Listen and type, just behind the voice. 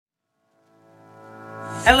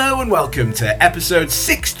Hello and welcome to episode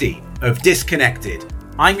 60 of Disconnected.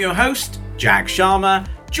 I'm your host, Jag Sharma,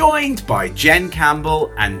 joined by Jen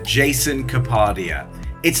Campbell and Jason Kapadia.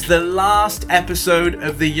 It's the last episode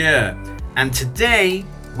of the year, and today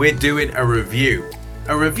we're doing a review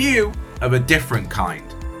of a different kind.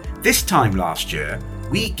 This time last year,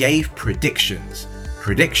 we gave predictions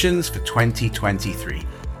for 2023,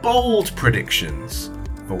 bold predictions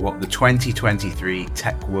for what the 2023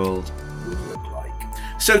 tech world would look like.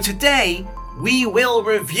 So today, we will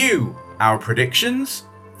review our predictions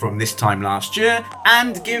from this time last year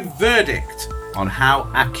and give verdict on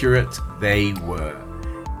how accurate they were.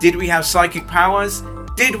 Did we have psychic powers?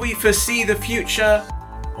 Did we foresee the future?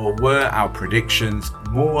 Or were our predictions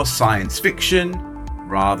more science fiction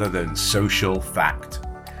rather than social fact?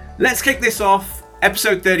 Let's kick this off.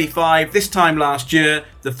 Episode 35, this time last year,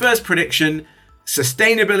 the first prediction: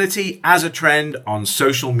 sustainability as a trend on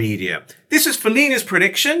social media. This is Felina's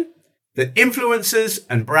prediction that influencers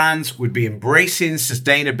and brands would be embracing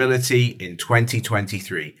sustainability in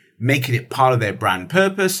 2023, making it part of their brand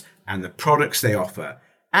purpose and the products they offer,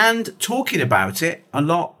 and talking about it a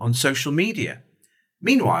lot on social media.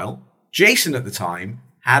 Meanwhile, Jason at the time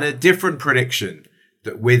had a different prediction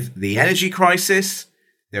that with the energy crisis,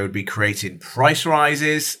 there would be creating price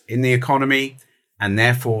rises in the economy, and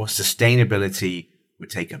therefore sustainability would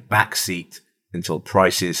take a back seat until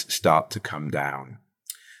prices start to come down.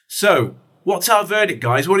 So, what's our verdict,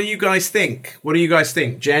 guys? What do you guys think?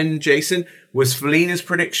 Jen, Jason, was Felina's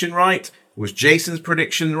prediction right? Was Jason's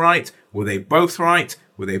prediction right? Were they both right?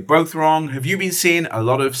 Were they both wrong? Have you been seeing a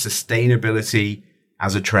lot of sustainability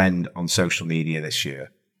as a trend on social media this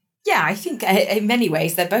year? Yeah, I think in many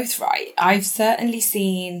ways they're both right. I've certainly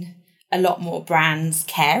seen a lot more brands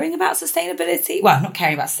caring about sustainability. Well, not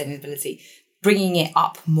caring about sustainability, bringing it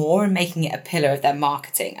up more and making it a pillar of their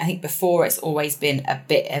marketing. I think before it's always been a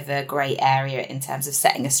bit of a grey area in terms of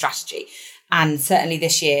setting a strategy. And certainly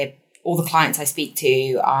this year, all the clients I speak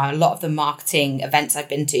to, a lot of the marketing events I've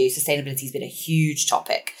been to, sustainability has been a huge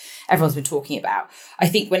topic everyone's been talking about. I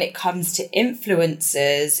think when it comes to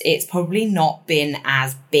influencers, it's probably not been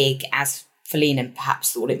as big as Felina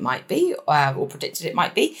perhaps thought it might be or predicted it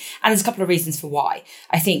might be. And there's a couple of reasons for why.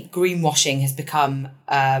 I think greenwashing has become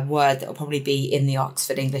a word that will probably be in the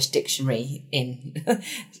Oxford English Dictionary in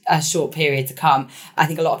a short period to come. I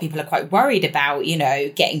think a lot of people are quite worried about,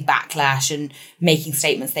 getting backlash and making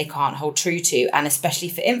statements they can't hold true to. And especially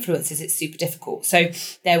for influencers, it's super difficult. So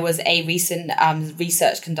there was a recent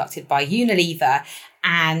research conducted by Unilever,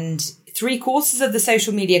 and 3/4 of the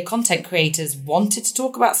social media content creators wanted to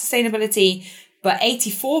talk about sustainability, but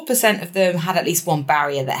 84% of them had at least one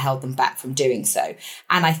barrier that held them back from doing so.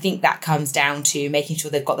 And I think that comes down to making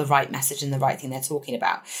sure they've got the right message and the right thing they're talking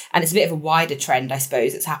about. And it's a bit of a wider trend, I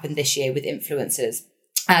suppose, that's happened this year with influencers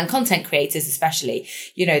and content creators especially.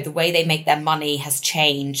 The way they make their money has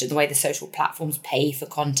changed, and the way the social platforms pay for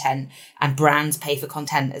content and brands pay for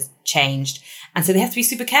content has changed. And so they have to be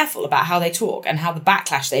super careful about how they talk and how the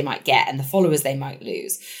backlash they might get and the followers they might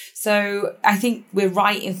lose. So I think we're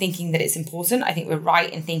right in thinking that it's important. I think we're right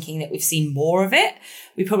in thinking that we've seen more of it.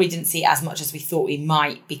 We probably didn't see as much as we thought we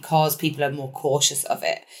might because people are more cautious of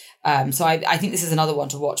it. So I think this is another one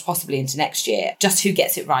to watch possibly into next year, just who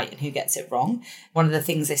gets it right and who gets it wrong. One of the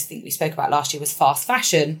things I think we spoke about last year was fast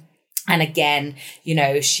fashion. And again,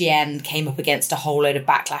 Shein came up against a whole load of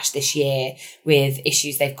backlash this year with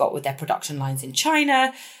issues they've got with their production lines in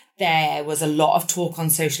China. There was a lot of talk on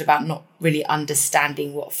social about not really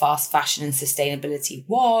understanding what fast fashion and sustainability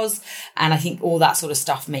was. And I think all that sort of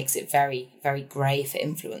stuff makes it very, very grey for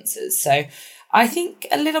influencers. So I think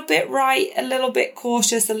a little bit right, a little bit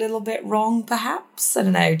cautious, a little bit wrong, perhaps. I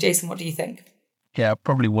don't know. Jason, what do you think? Yeah, I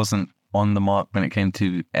probably wasn't on the mark when it came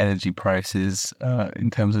to energy prices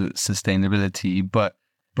in terms of sustainability, but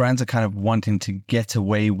brands are kind of wanting to get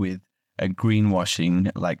away with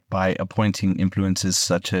greenwashing, like by appointing influencers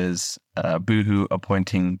such as Boohoo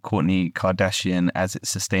appointing Kourtney Kardashian as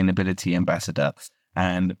its sustainability ambassador.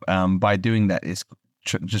 And by doing that, it's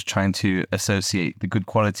just trying to associate the good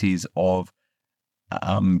qualities of,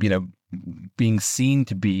 being seen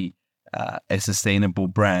to be a sustainable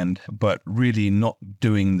brand, but really not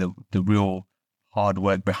doing the real hard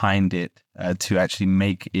work behind it to actually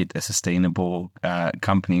make it a sustainable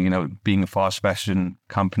company. Being a fast fashion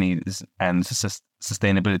company and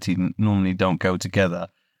sustainability normally don't go together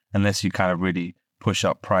unless you kind of really push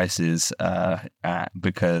up prices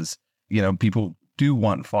because, people do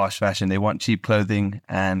want fast fashion. They want cheap clothing.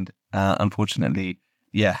 And unfortunately,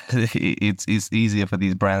 it's easier for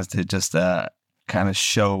these brands to just kind of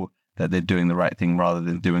show that they're doing the right thing rather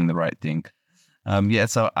than doing the right thing.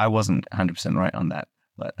 So I wasn't 100% right on that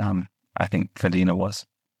but I think Felina was.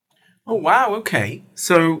 Oh, wow. Okay.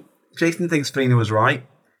 So Jason thinks Felina was right.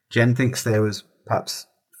 Jen thinks perhaps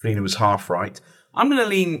Felina was half right. I'm going to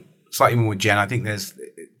lean slightly more with Jen. I think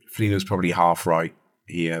Felina was probably half right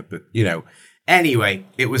here, but anyway,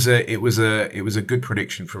 it was a good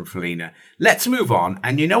prediction from Felina. Let's move on.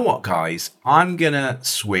 And you know what, guys? I'm going to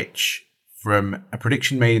switch from a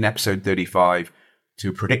prediction made in episode 35 to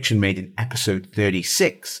a prediction made in episode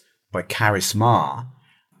 36 by Karis Ma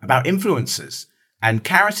about influencers. And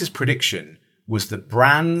Karis's prediction was that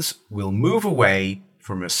brands will move away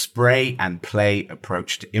from a spray and play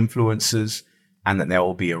approach to influencers, and that there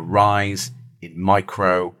will be a rise in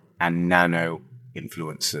micro and nano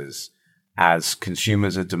influencers as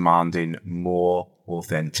consumers are demanding more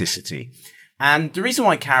authenticity. And the reason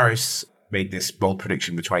why Karis made this bold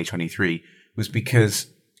prediction for 2023 was because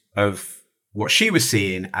of what she was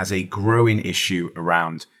seeing as a growing issue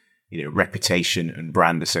around, reputation and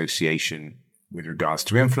brand association with regards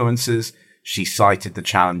to influencers. She cited the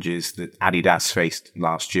challenges that Adidas faced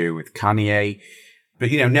last year with Kanye.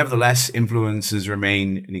 But, nevertheless, influencers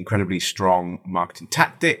remain an incredibly strong marketing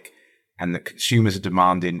tactic, and that consumers are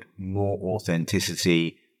demanding more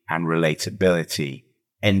authenticity and relatability.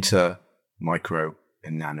 Enter micro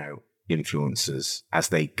and nano influencers as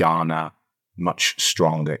they garner much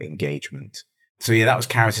stronger engagement. So that was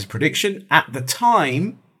Karis's prediction. At the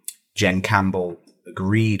time, Jen Campbell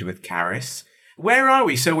agreed with Karis. Where are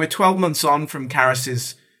we? So we're 12 months on from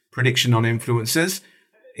Karis's prediction on influencers.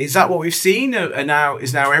 Is that what we've seen?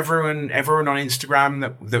 Is now everyone on Instagram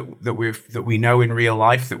that we know in real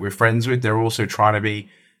life that we're friends with, they're also trying to be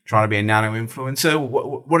a nano influencer?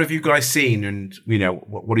 What have you guys seen? And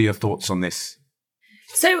what are your thoughts on this?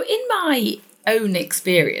 So in my own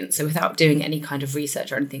experience, so without doing any kind of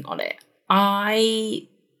research or anything on it, I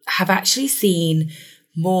have actually seen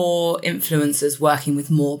more influencers working with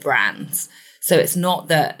more brands. So it's not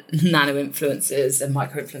that nano influencers and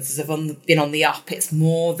micro influencers have been on the up. It's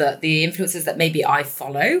more that the influencers that maybe I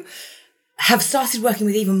follow have started working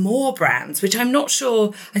with even more brands, which I'm not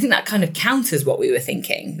sure. I think that kind of counters what we were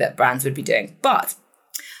thinking that brands would be doing. But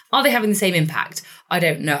are they having the same impact? I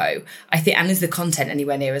don't know. I think, and is the content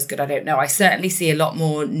anywhere near as good? I don't know. I certainly see a lot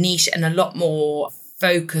more niche and a lot more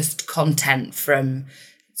focused content from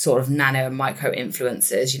sort of nano and micro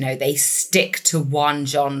influencers. They stick to one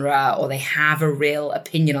genre, or they have a real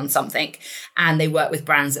opinion on something, and they work with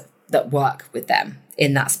brands that work with them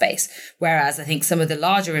in that space. Whereas I think some of the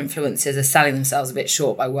larger influencers are selling themselves a bit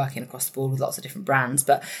short by working across the board with lots of different brands.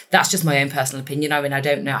 But that's just my own personal opinion. I mean, I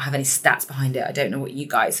don't have any stats behind it. I don't know what you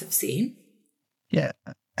guys have seen. Yeah,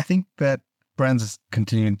 I think that brands are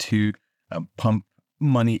continuing to pump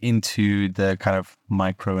money into the kind of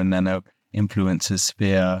micro and nano influencer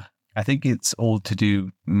sphere. I think it's all to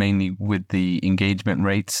do mainly with the engagement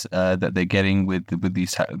rates that they're getting with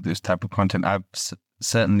this type of content. I've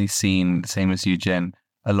certainly seen, the same as you, Jen,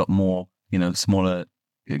 a lot more smaller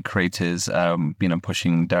creators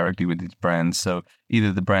pushing directly with these brands. So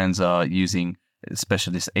either the brands are using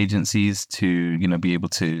specialist agencies to be able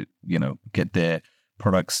to get their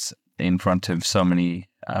products in front of so many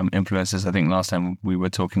influencers. I think last time we were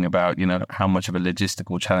talking about how much of a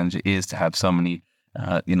logistical challenge it is to have so many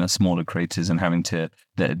smaller creators and having to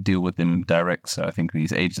deal with them direct. So I think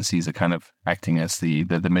these agencies are kind of acting as the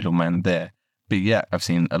middleman there. But yeah, I've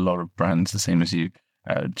seen a lot of brands the same as you,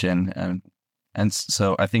 Jen, and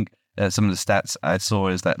so I think some of the stats I saw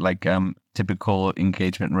is that typical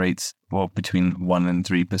engagement rates between 1% and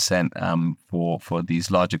 3% for these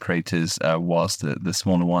larger creators, whilst the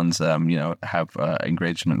smaller ones have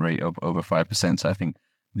engagement rate of over 5%. So I think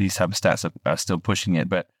these type of stats are still pushing it,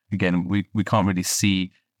 but again, we can't really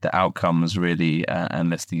see the outcomes really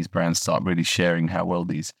unless these brands start really sharing how well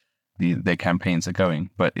their campaigns are going.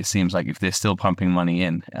 But it seems like if they're still pumping money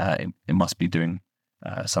in, it must be doing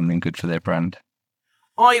something good for their brand.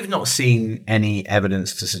 I've not seen any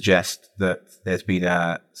evidence to suggest that there's been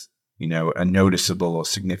a noticeable or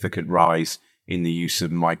significant rise in the use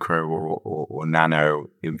of micro or nano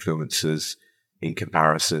influencers in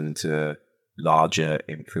comparison to larger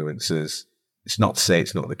influencers. It's not to say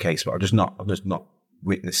it's not the case, but I've just not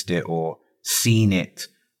witnessed it or seen it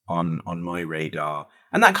on my radar.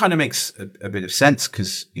 And that kind of makes a bit of sense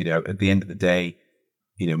because, at the end of the day,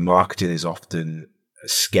 marketing is often a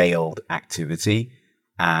scaled activity,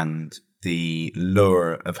 and the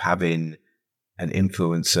lure of having an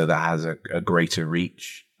influencer that has a greater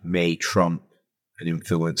reach may trump an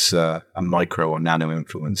influencer, a micro or nano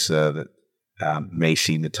influencer that may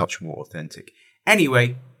seem a touch more authentic.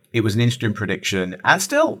 Anyway, it was an interesting prediction and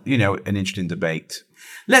still, an interesting debate.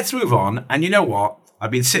 Let's move on. And you know what?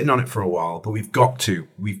 I've been sitting on it for a while, but we've got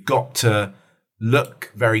to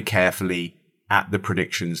look very carefully at the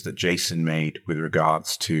predictions that Jason made with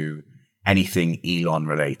regards to anything Elon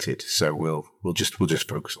related. So we'll just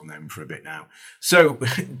focus on them for a bit now. So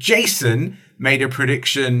Jason made a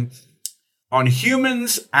prediction on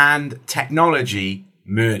humans and technology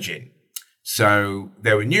merging. So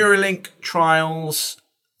there were Neuralink trials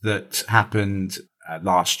that happened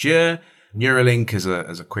last year. Neuralink, as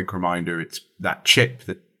a quick reminder, it's that chip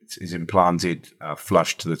that is implanted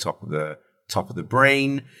flush to the top of the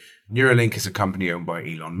brain. Neuralink is a company owned by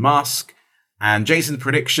Elon Musk. And Jason's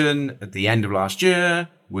prediction at the end of last year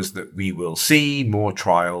was that we will see more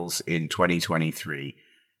trials in 2023.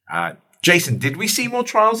 Jason, did we see more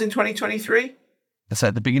trials in 2023? So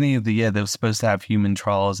at the beginning of the year, they were supposed to have human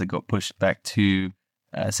trials. They got pushed back to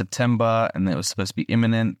September, and it was supposed to be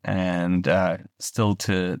imminent. And still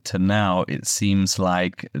to now, it seems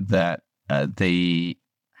like that they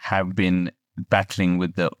have been battling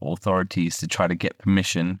with the authorities to try to get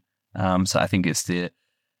permission. So I think it's the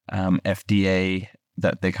FDA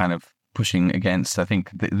that they're kind of pushing against. I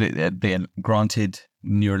think they granted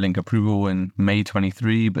Neuralink approval in May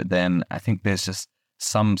 23, but then I think there's just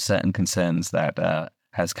some certain concerns that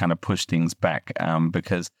has kind of pushed things back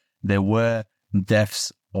because there were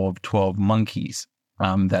deaths of 12 monkeys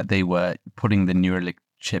that they were putting the Neuralink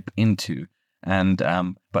chip into. And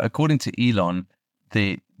but according to Elon,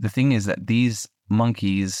 the thing is that these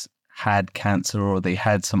monkeys had cancer or they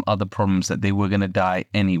had some other problems that they were going to die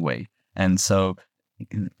anyway. And so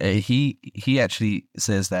he actually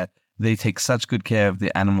says that they take such good care of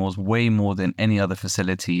the animals, way more than any other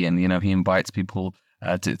facility. And, he invites people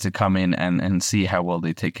to come in and see how well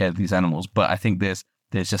they take care of these animals. But I think there's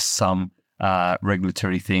just some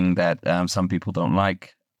regulatory thing that some people don't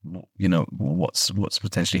like, what's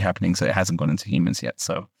potentially happening. So it hasn't gone into humans yet.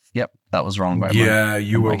 So yep, that was wrong.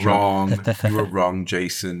 You were wrong. You were wrong,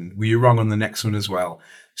 Jason. Were you wrong on the next one as well?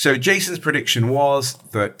 So Jason's prediction was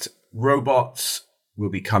that robots will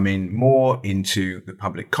be coming more into the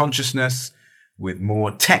public consciousness with more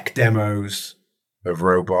tech demos of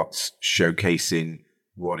robots showcasing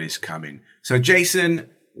what is coming. So Jason,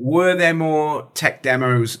 were there more tech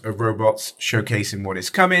demos of robots showcasing what is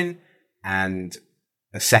coming? And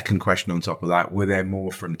a second question on top of that, were there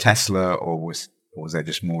more from Tesla or was there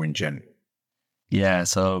just more in general? Yeah,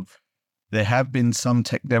 so there have been some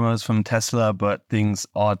tech demos from Tesla, but things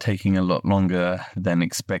are taking a lot longer than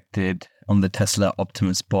expected on the Tesla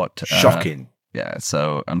Optimus bot. Shocking. Yeah,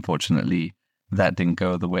 so unfortunately, that didn't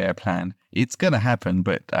go the way I planned. It's going to happen,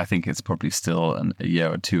 but I think it's probably still a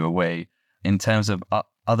year or two away. In terms of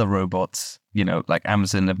other robots, like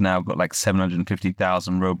Amazon have now got like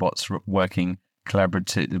 750,000 robots working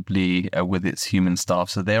collaboratively with its human staff.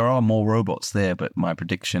 So there are more robots there, but my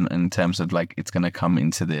prediction in terms of like it's going to come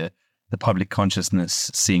into the public consciousness,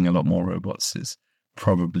 seeing a lot more robots is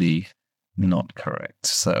probably not correct.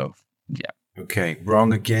 So yeah. Okay,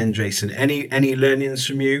 wrong again, Jason. Any learnings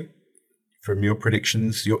from you, from your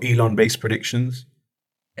predictions, your Elon-based predictions?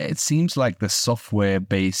 It seems like the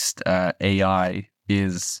software-based AI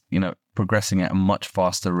is, progressing at a much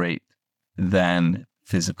faster rate than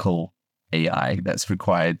physical AI that's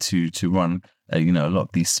required to run, a lot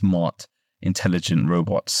of these smart, intelligent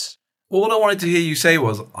robots. All I wanted to hear you say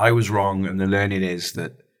was I was wrong, and the learning is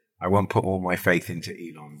that I won't put all my faith into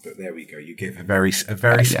Elon. But there we go. You give a very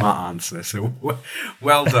smart answer. So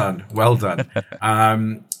well done, well done.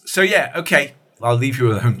 So yeah, okay. I'll leave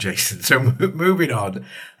you alone, Jason. So moving on,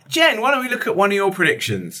 Jen, why don't we look at one of your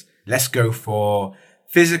predictions? Let's go for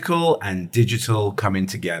physical and digital coming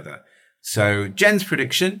together. So Jen's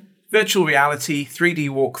prediction: virtual reality, 3D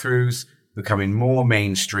walkthroughs becoming more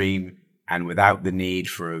mainstream and without the need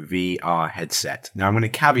for a VR headset. Now, I'm going to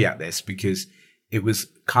caveat this because it was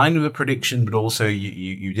kind of a prediction, but also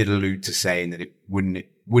you did allude to saying that wouldn't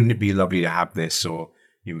it be lovely to have this, or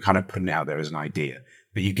you were kind of putting it out there as an idea.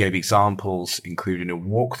 But you gave examples, including a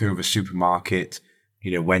walkthrough of a supermarket,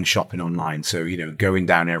 when shopping online. So, going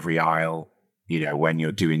down every aisle, when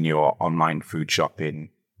you're doing your online food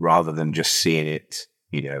shopping, rather than just seeing it,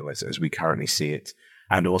 as we currently see it.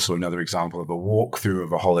 And also another example of a walkthrough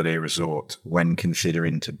of a holiday resort when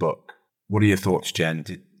considering to book. What are your thoughts, Jen?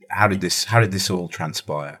 How did this all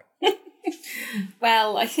transpire?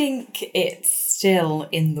 Well, I think it's still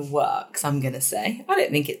in the works, I'm going to say. I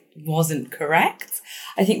don't think it wasn't correct.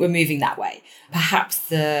 I think we're moving that way.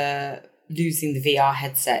 Perhaps losing the VR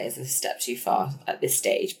headset is a step too far at this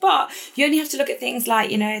stage. But you only have to look at things like,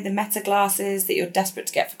 the Meta glasses that you're desperate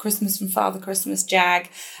to get for Christmas from Father Christmas, Jag,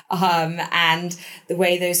 and the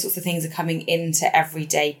way those sorts of things are coming into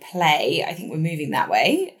everyday play. I think we're moving that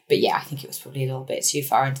way. But yeah, I think it was probably a little bit too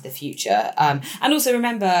far into the future. And also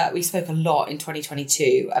remember, we spoke a lot in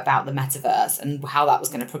 2022 about the metaverse and how that was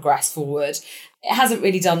going to progress forward. It hasn't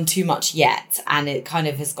really done too much yet, and it kind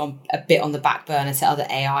of has gone a bit on the back burner to other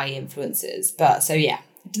AI influences. But so yeah,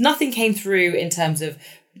 nothing came through in terms of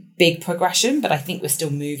big progression, but I think we're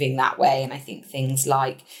still moving that way. And I think things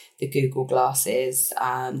like the Google glasses,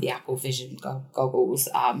 the Apple Vision goggles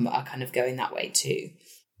are kind of going that way too.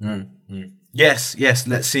 Mm-hmm. Yes.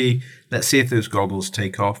 Let's see if those goggles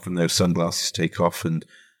take off and those sunglasses take off, and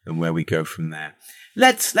where we go from there.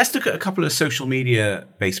 Let's look at a couple of social media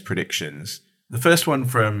based predictions. The first one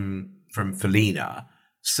from Felina.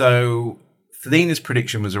 So Felina's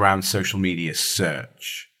prediction was around social media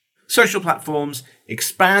search. Social platforms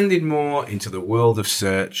expanded more into the world of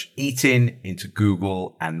search, eating into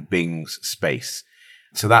Google and Bing's space.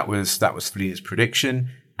 So that was Felina's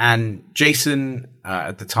prediction. And Jason,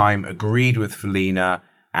 at the time, agreed with Felina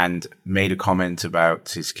and made a comment about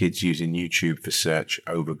his kids using YouTube for search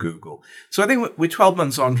over Google. So I think we're 12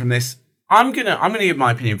 months on from this. I'm gonna give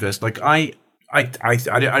my opinion first. Like I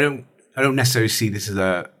don't necessarily see this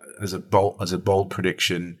as a bold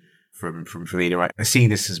prediction from Felina. Right? I see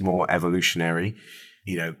this as more evolutionary.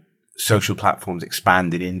 Social platforms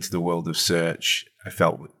expanded into the world of search. I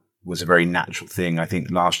felt was a very natural thing. I think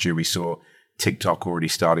last year we saw TikTok already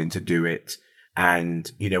starting to do it.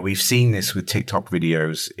 And, we've seen this with TikTok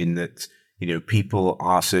videos in that, people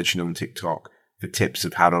are searching on TikTok for tips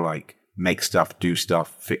of how to make stuff, do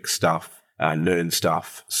stuff, fix stuff, learn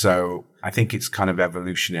stuff. So I think it's kind of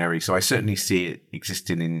evolutionary. So I certainly see it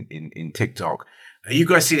existing in TikTok. Are you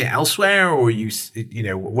guys seeing it elsewhere, or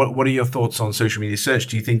what are your thoughts on social media search?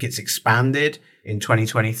 Do you think it's expanded in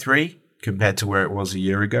 2023 compared to where it was a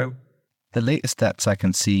year ago? The latest stats I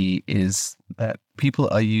can see is that people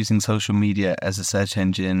are using social media as a search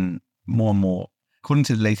engine more and more. According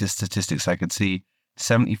to the latest statistics I could see,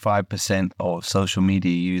 75% of social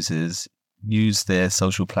media users use their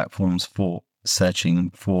social platforms for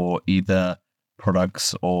searching for either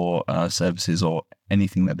products or services or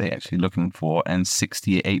anything that they're actually looking for. And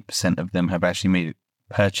 68% of them have actually made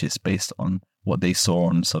a purchase based on what they saw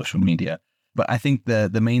on social media. But I think the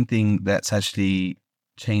main thing that's actually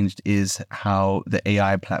changed is how the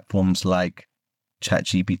AI platforms like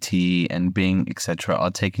ChatGPT and Bing, etc.,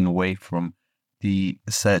 are taking away from the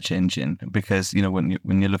search engine. Because when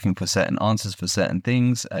you're looking for certain answers for certain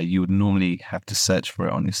things, you would normally have to search for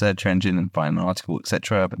it on your search engine and find an article,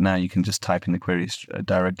 etc. But now you can just type in the queries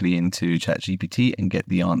directly into ChatGPT and get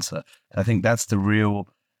the answer. I think that's the real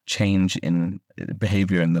change in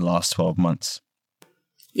behavior in the last 12 months.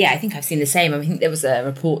 Yeah, I think I've seen the same. I think there was a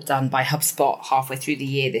report done by HubSpot halfway through the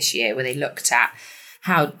year this year where they looked at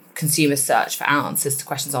how consumers search for answers to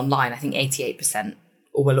questions online. I think 88%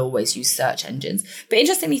 will always use search engines. But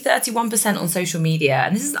interestingly, 31% on social media.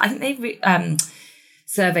 And this is, I think they've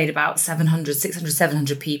surveyed about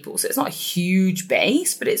 700 people. So it's not a huge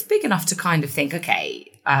base, but it's big enough to kind of think, okay,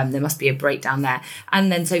 there must be a breakdown there. And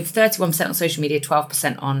then so 31% on social media,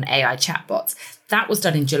 12% on AI chatbots. That was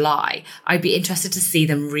done in July. I'd be interested to see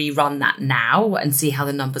them rerun that now and see how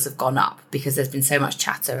the numbers have gone up, because there's been so much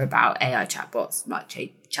chatter about AI chatbots like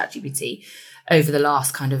ChatGPT over the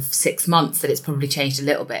last kind of 6 months that it's probably changed a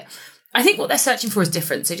little bit. I think what they're searching for is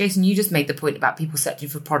different. So Jason, you just made the point about people searching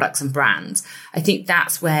for products and brands. I think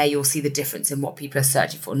that's where you'll see the difference in what people are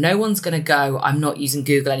searching for. No one's going to go, I'm not using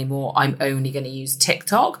Google anymore, I'm only going to use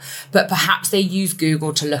TikTok. But perhaps they use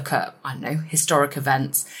Google to look at, I don't know, historic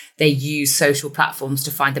events. They use social platforms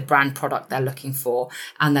to find the brand product they're looking for.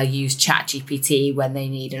 And they'll use ChatGPT when they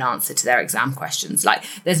need an answer to their exam questions. Like,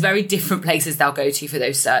 there's very different places they'll go to for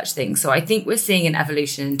those search things. So I think we're seeing an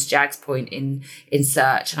evolution, to Jag's point, in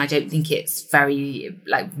search. And I don't think it's very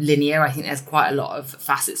linear. I think there's quite a lot of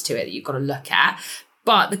facets to it that you've got to look at.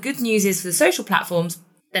 But the good news is for the social platforms,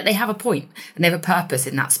 that they have a point and they have a purpose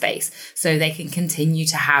in that space. So they can continue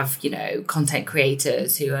to have, content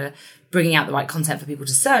creators who are bringing out the right content for people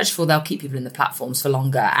to search for. They'll keep people in the platforms for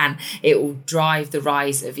longer, and it will drive the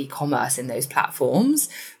rise of e-commerce in those platforms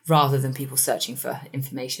rather than people searching for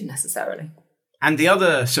information necessarily. And the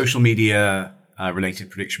other social media related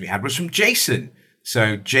prediction we had was from Jason.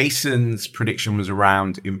 So Jason's prediction was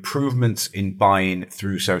around improvements in buying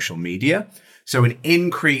through social media. So an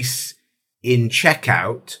increase in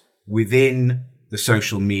checkout within the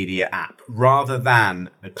social media app rather than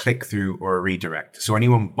a click through or a redirect. So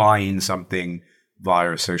anyone buying something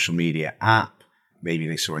via a social media app, maybe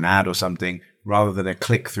they saw an ad or something, rather than a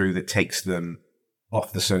click through that takes them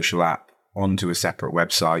off the social app onto a separate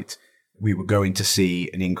website, we were going to see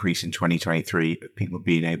an increase in 2023 of people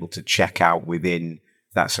being able to check out within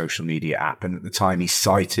that social media app. And at the time he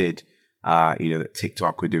cited, that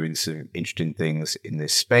TikTok were doing some interesting things in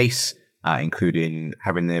this space, including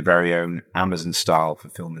having their very own Amazon-style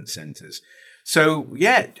fulfillment centers. So,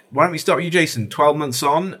 yeah, why don't we start with you, Jason? 12 months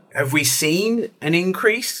on, have we seen an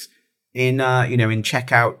increase in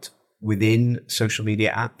checkout within social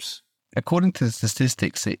media apps? According to the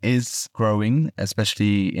statistics, it is growing,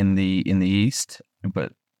 especially in the East,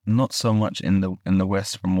 but not so much in the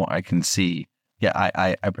West, from what I can see. Yeah,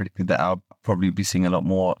 I predicted that I'll probably be seeing a lot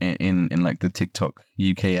more in like the TikTok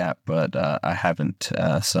UK app, but I haven't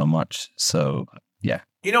so much. So yeah.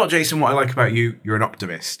 You know what, Jason? What I like about you, you're an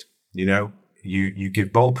optimist. You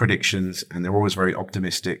give bold predictions, and they're always very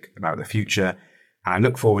optimistic about the future. And I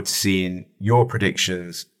look forward to seeing your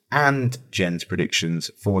predictions and Jen's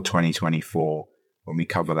predictions for 2024 when we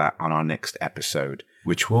cover that on our next episode,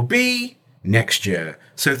 which will be next year.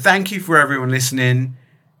 So thank you for everyone listening.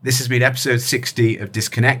 This has been episode 60 of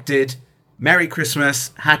Disconnected. Merry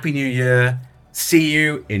Christmas, Happy New Year. See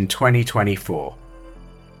you in 2024.